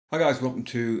Hi guys, welcome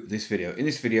to this video. In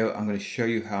this video, I'm going to show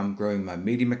you how I'm growing my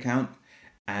Medium account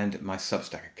and my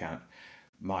Substack account.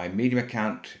 My Medium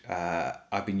account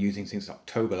I've been using since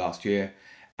October last year,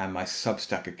 and my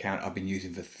Substack account I've been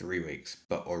using for 3 weeks,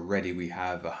 but already we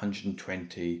have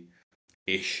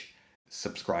 120-ish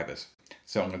subscribers.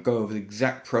 So I'm going to go over the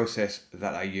exact process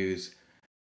that I use.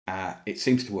 It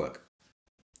seems to work.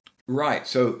 Right,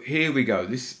 so here we go.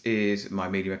 This is my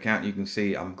Medium account. You can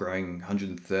see I'm growing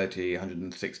 130,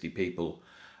 160 people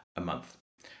a month.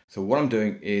 So what I'm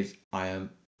doing is I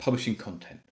am publishing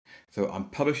content. So I'm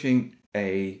publishing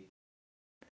a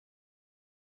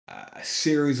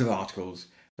series of articles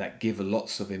that give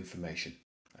lots of information.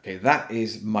 Okay, that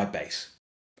is my base.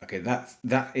 Okay,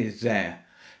 that is there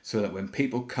so that when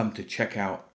people come to check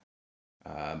out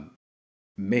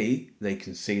me, they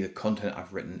can see the content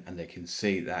I've written and they can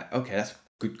see that, okay, that's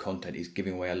good content. He's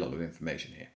giving away a lot of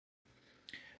information here.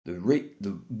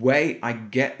 The way I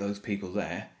get those people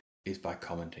there is by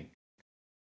commenting.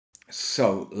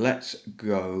 So let's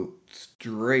go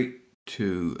straight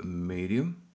to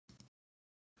Medium.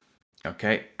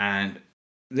 Okay, and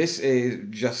this is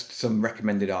just some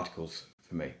recommended articles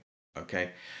for me.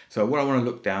 Okay, so what I want to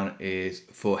look down is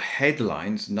for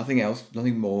headlines, nothing else,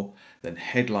 nothing more than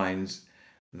headlines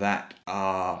that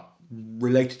are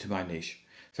related to my niche.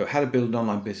 So how to build an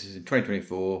online business in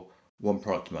 2024, one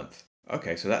product a month.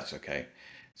 Okay, so that's okay.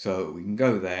 So we can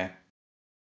go there.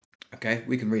 Okay,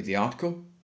 we can read the article.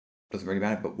 Doesn't really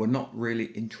matter, but we're not really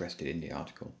interested in the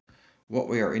article. What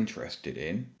we are interested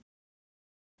in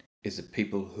is the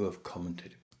people who have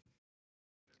commented.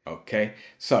 Okay,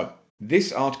 so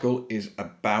this article is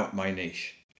about my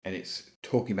niche and it's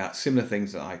talking about similar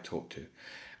things that I talk to.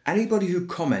 Anybody who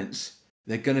comments,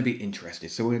 they're going to be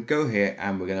interested. So we're going to go here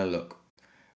and we're going to look.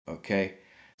 Okay,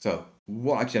 so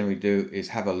what I generally do is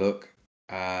have a look.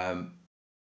 Okay,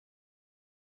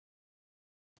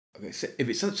 so if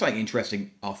it's something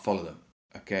interesting, I'll follow them.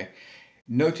 Okay,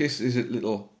 notice there's a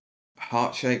little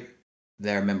heart shape.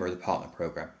 They're a member of the partner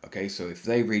program. Okay, so if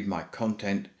they read my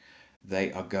content,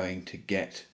 they are going to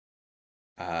get,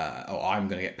 or I'm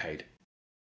going to get paid.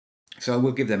 So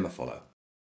we'll give them a follow.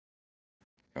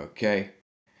 Okay,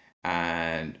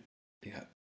 and yeah,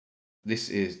 this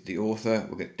is the author.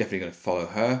 We're definitely going to follow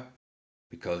her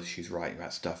because she's writing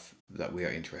about stuff that we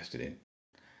are interested in.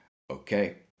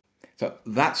 Okay, so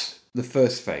that's the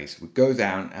first phase. We go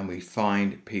down and we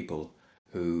find people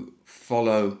who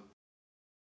follow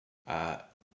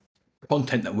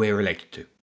content that we're related to.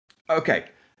 Okay,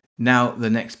 now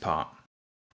the next part.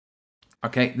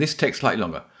 Okay, this takes slightly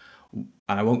longer, and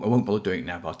I won't bother doing it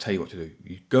now, but I'll tell you what to do.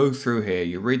 You go through here,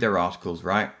 you read their articles,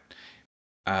 right?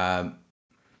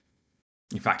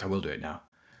 In fact, I will do it now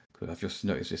because I've just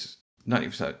noticed this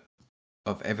 90%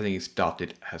 of everything you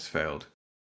started has failed.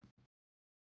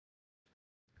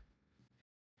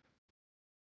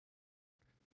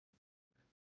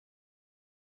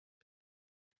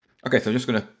 Okay, so I'm just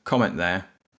going to comment there.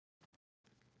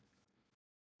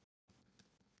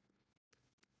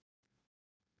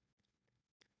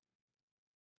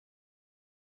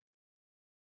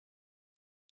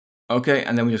 Okay,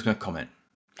 and then we're just going to comment.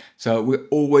 So we're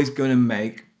always going to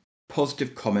make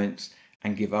positive comments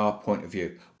and give our point of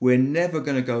view. We're never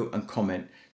going to go and comment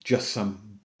just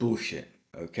some bullshit,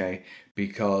 okay?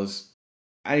 Because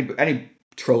any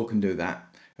troll can do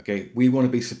that, okay? We want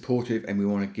to be supportive and we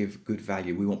want to give good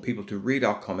value. We want people to read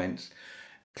our comments,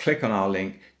 click on our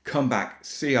link, come back,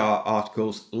 see our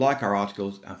articles, like our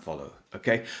articles and follow,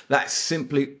 okay? That's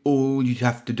simply all you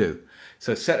have to do.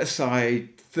 So set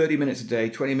aside 30 minutes a day,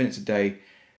 20 minutes a day,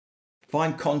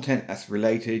 find content that's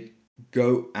related,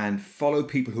 go and follow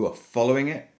people who are following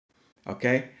it,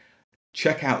 okay?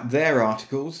 Check out their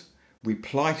articles,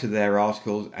 reply to their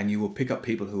articles, and you will pick up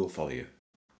people who will follow you.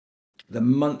 The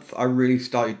month I really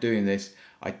started doing this,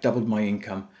 I doubled my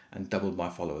income and doubled my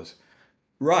followers.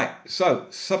 Right, so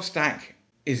Substack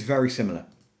is very similar.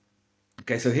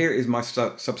 Okay, so here is my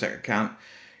Substack account.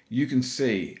 You can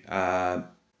see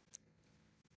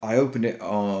I opened it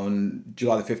on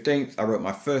July the 15th. I wrote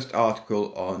my first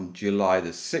article on July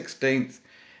the 16th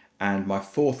and my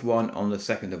fourth one on the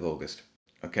 2nd of August.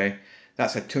 Okay,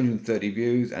 that's had 230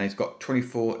 views and it's got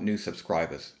 24 new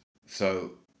subscribers.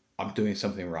 So I'm doing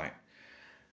something right.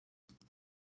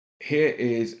 Here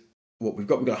is what we've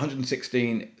got. We've got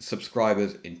 116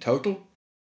 subscribers in total.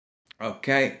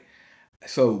 Okay,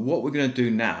 so what we're going to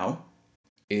do now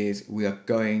is we are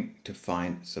going to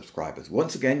find subscribers.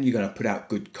 Once again, you're going to put out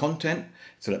good content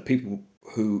so that people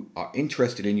who are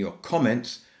interested in your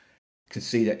comments can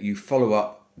see that you follow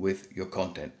up with your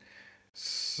content.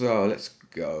 So let's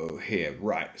go here.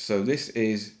 Right, so this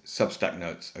is Substack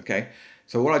notes, okay?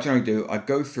 So what I generally do, I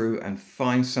go through and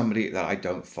find somebody that I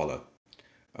don't follow.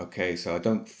 Okay, so I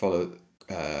don't follow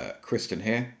Kristen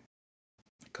here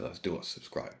because I do want to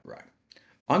subscribe. Right.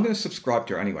 I'm going to subscribe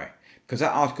to her anyway because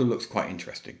that article looks quite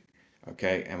interesting.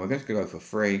 Okay, and we're going to go for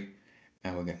free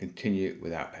and we're going to continue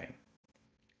without paying.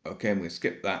 Okay, I'm going to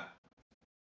skip that.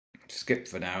 Skip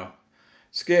for now.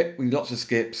 Skip, we lots of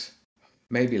skips.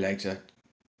 Maybe later.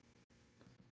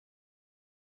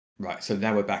 Right, so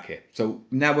now we're back here. So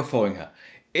now we're following her.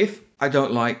 If I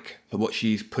don't like what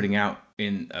she's putting out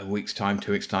in a week's time,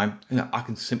 2 weeks' time, I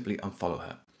can simply unfollow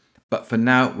her. But for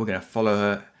now, we're going to follow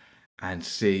her and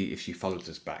see if she follows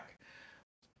us back.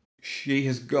 She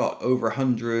has got over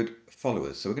 100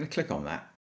 followers, so we're going to click on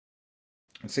that.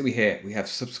 And see we have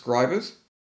subscribers,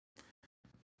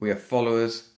 we have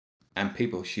followers, and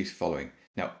people she's following.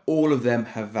 Now, all of them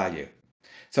have value.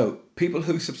 So people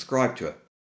who subscribe to her.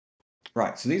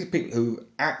 Right, so these are people who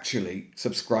actually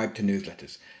subscribe to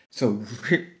newsletters. So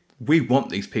we want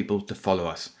these people to follow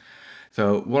us.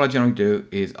 So what I generally do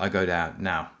is I go down.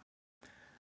 Now,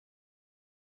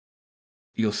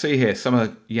 you'll see here some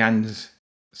of Jan's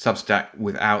Substack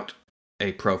without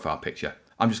a profile picture.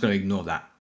 I'm just going to ignore that.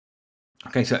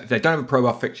 Okay, so if they don't have a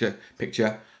profile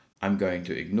picture, I'm going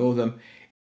to ignore them.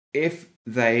 If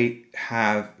they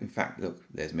have, in fact, look,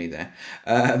 there's me there.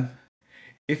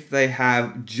 If they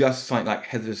have just something like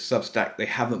Heather's Substack, they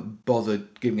haven't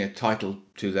bothered giving a title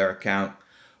to their account,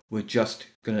 we're just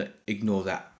going to ignore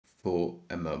that for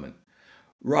a moment.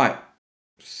 Right,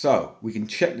 so we can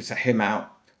check this him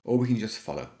out, or we can just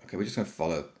follow. Okay, we're just going to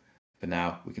follow for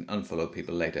now. We can unfollow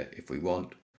people later if we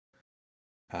want.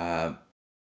 Let's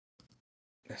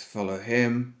follow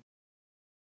him.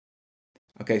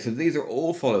 Okay, so these are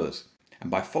all followers. And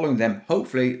by following them,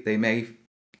 hopefully they may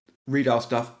read our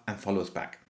stuff and follow us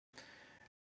back.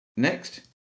 Next.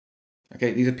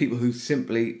 Okay, these are people who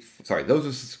those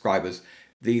are subscribers.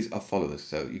 These are followers.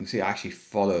 So you can see I actually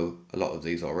follow a lot of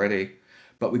these already.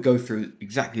 But we go through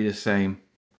exactly the same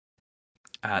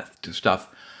stuff.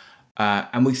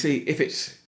 And we see if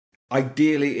it's,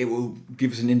 ideally, it will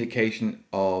give us an indication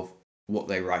of what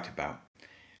they write about.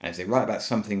 And if they write about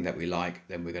something that we like,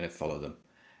 then we're going to follow them.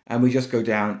 And we just go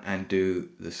down and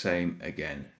do the same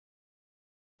again.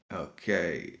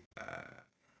 Okay.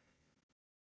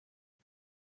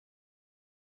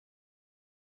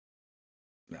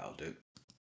 That'll do.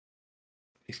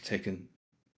 It's taken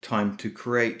time to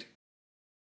create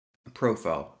a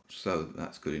profile, so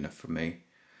that's good enough for me.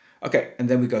 Okay, and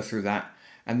then we go through that.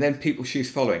 And then people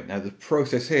she's following. Now, the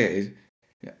process here is,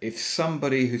 if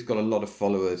somebody who's got a lot of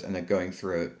followers and they're going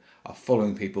through it are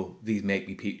following people, these may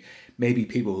be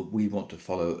people we want to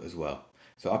follow as well.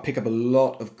 So I pick up a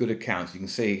lot of good accounts. You can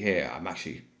see here, I'm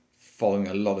actually following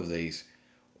a lot of these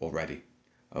already.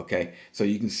 Okay, so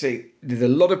you can see there's a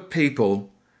lot of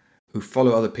people who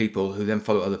follow other people, who then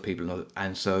follow other people,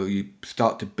 and so you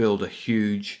start to build a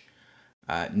huge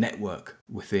network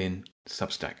within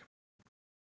Substack.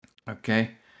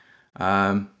 Okay,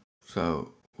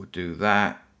 so we'll do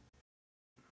that,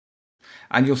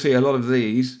 and you'll see a lot of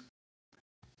these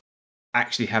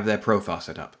actually have their profile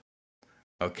set up.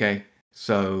 Okay,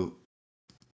 so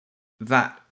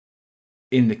that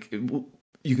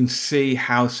you can see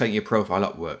how setting your profile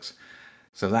up works.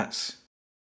 So that's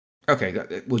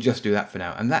okay. We'll just do that for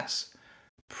now, and that's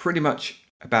pretty much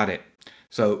about it.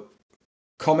 So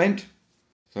comment.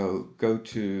 So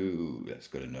let's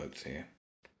go to notes here.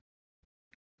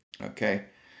 Okay.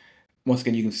 Once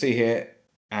again, you can see here,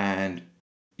 and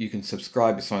you can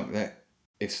subscribe to something there.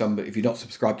 If you're not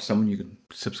subscribed to someone, you can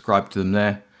subscribe to them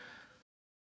there.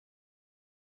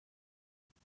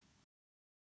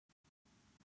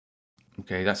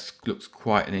 Okay, that looks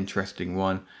quite an interesting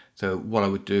one. So what I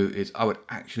would do is I would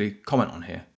actually comment on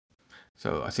here.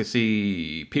 So I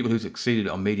see people who succeeded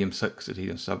on Medium,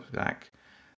 succeeded on Substack.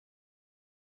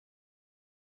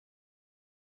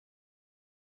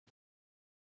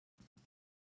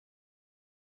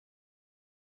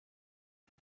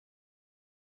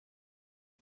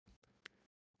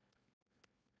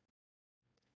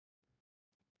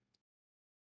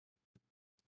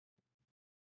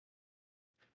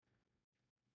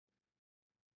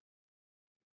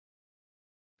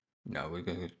 No,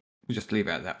 we'll just leave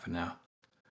it at that for now.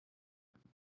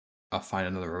 I'll find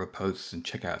another post and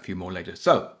check out a few more later.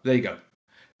 So there you go.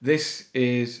 This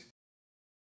is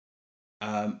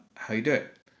how you do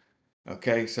it.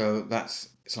 Okay, so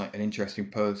it's like an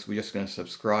interesting post. We're just going to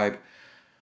subscribe.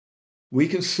 We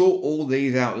can sort all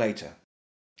these out later.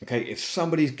 Okay, if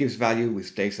somebody gives value, we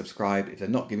stay subscribed. If they're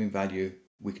not giving value,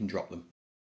 we can drop them.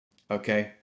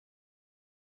 Okay.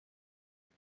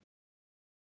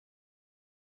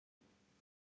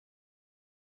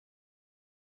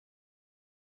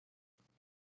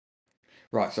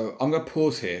 Right, so I'm going to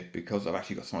pause here because I've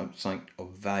actually got something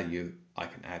of value I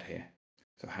can add here.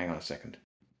 So hang on a second.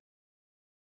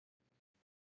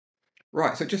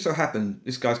 Right, so it just so happened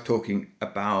this guy's talking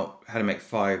about how to make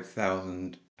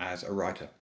 5,000 as a writer.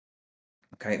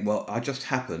 Okay, well, I just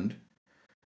happened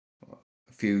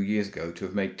a few years ago to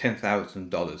have made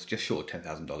 $10,000, just short of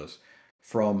 $10,000,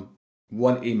 from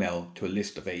one email to a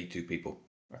list of 82 people.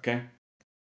 Okay,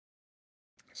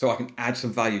 so I can add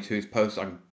some value to his post. I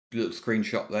can do a little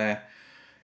screenshot there.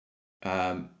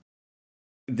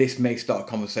 This may start a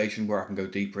conversation where I can go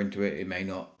deeper into it. It may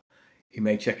not. He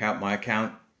may check out my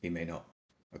account. He may not.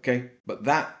 Okay, but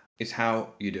that is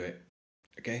how you do it.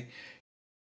 Okay,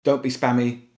 don't be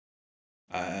spammy.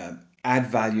 Add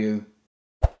value.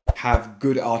 Have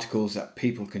good articles that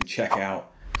people can check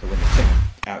out. So when they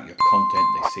check out your content,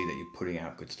 they see that you're putting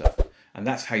out good stuff. And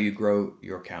that's how you grow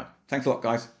your account. Thanks a lot,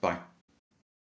 guys. Bye.